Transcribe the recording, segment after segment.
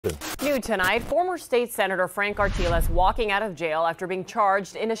New tonight, former state senator Frank Artiles walking out of jail after being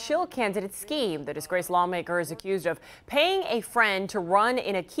charged in a shill candidate scheme. The disgraced lawmaker is accused of paying a friend to run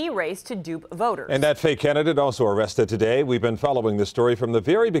in a key race to dupe voters. And that fake candidate also arrested today. We've been following this story from the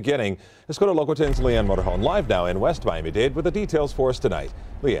very beginning. Let's go to Local 10's Leanne Motorhome live now in West Miami-Dade with the details for us tonight.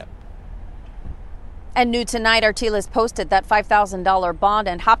 Leanne. And new tonight, Artiles posted that $5,000 bond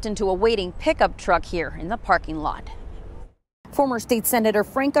and hopped into a waiting pickup truck here in the parking lot. Former state senator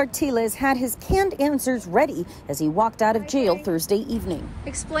Frank Artiles had his canned answers ready as he walked out of jail Thursday evening.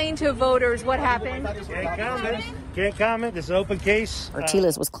 Explain to voters what happened. Can't comment. This is an open case.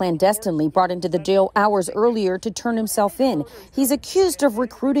 Artiles was clandestinely brought into the jail hours earlier to turn himself in. He's accused of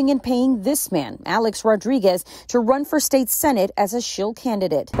recruiting and paying this man, Alex Rodriguez, to run for state senate as a shill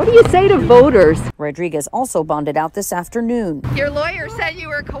candidate. What do you say to voters? Rodriguez also bonded out this afternoon. Your lawyer said you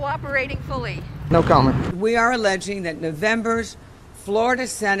were cooperating fully. No comment. We are alleging that November's Florida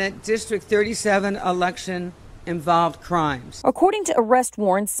Senate District 37 election involved crimes. According to arrest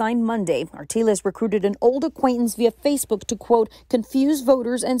warrants signed Monday, Artiles recruited an old acquaintance via Facebook to, quote, confuse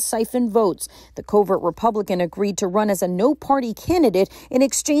voters and siphon votes. The covert Republican agreed to run as a no-party candidate in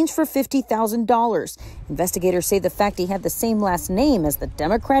exchange for $50,000. Investigators say the fact he had the same last name as the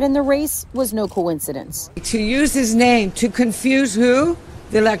Democrat in the race was no coincidence. To use his name to confuse who?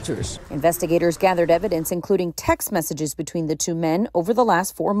 The electors. Investigators gathered evidence, including text messages between the two men over the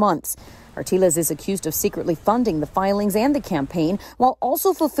last 4 months. Artiles is accused of secretly funding the filings and the campaign while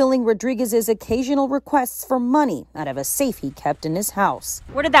also fulfilling Rodriguez's occasional requests for money out of a safe he kept in his house.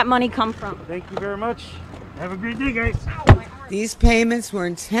 Where did that money come from? Thank you very much. Have a great day, guys. These payments were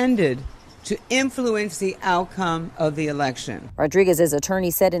intended to influence the outcome of the election. Rodriguez's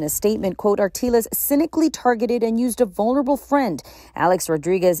attorney said in a statement, quote, Artiles cynically targeted and used a vulnerable friend. Alex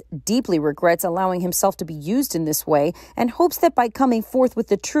Rodriguez deeply regrets allowing himself to be used in this way and hopes that by coming forth with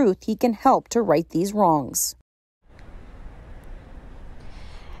the truth, he can help to right these wrongs.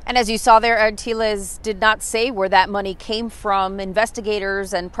 And as you saw there, Artiles did not say where that money came from.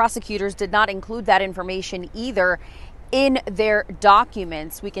 Investigators and prosecutors did not include that information either in their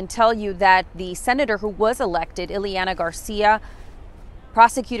documents. We can tell you that the senator who was elected, Ileana Garcia,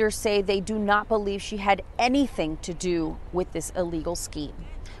 prosecutors say they do not believe she had anything to do with this illegal scheme.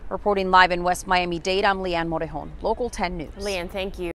 Reporting live in West Miami-Dade, I'm Leanne Morejon, Local 10 News. Leanne, thank you.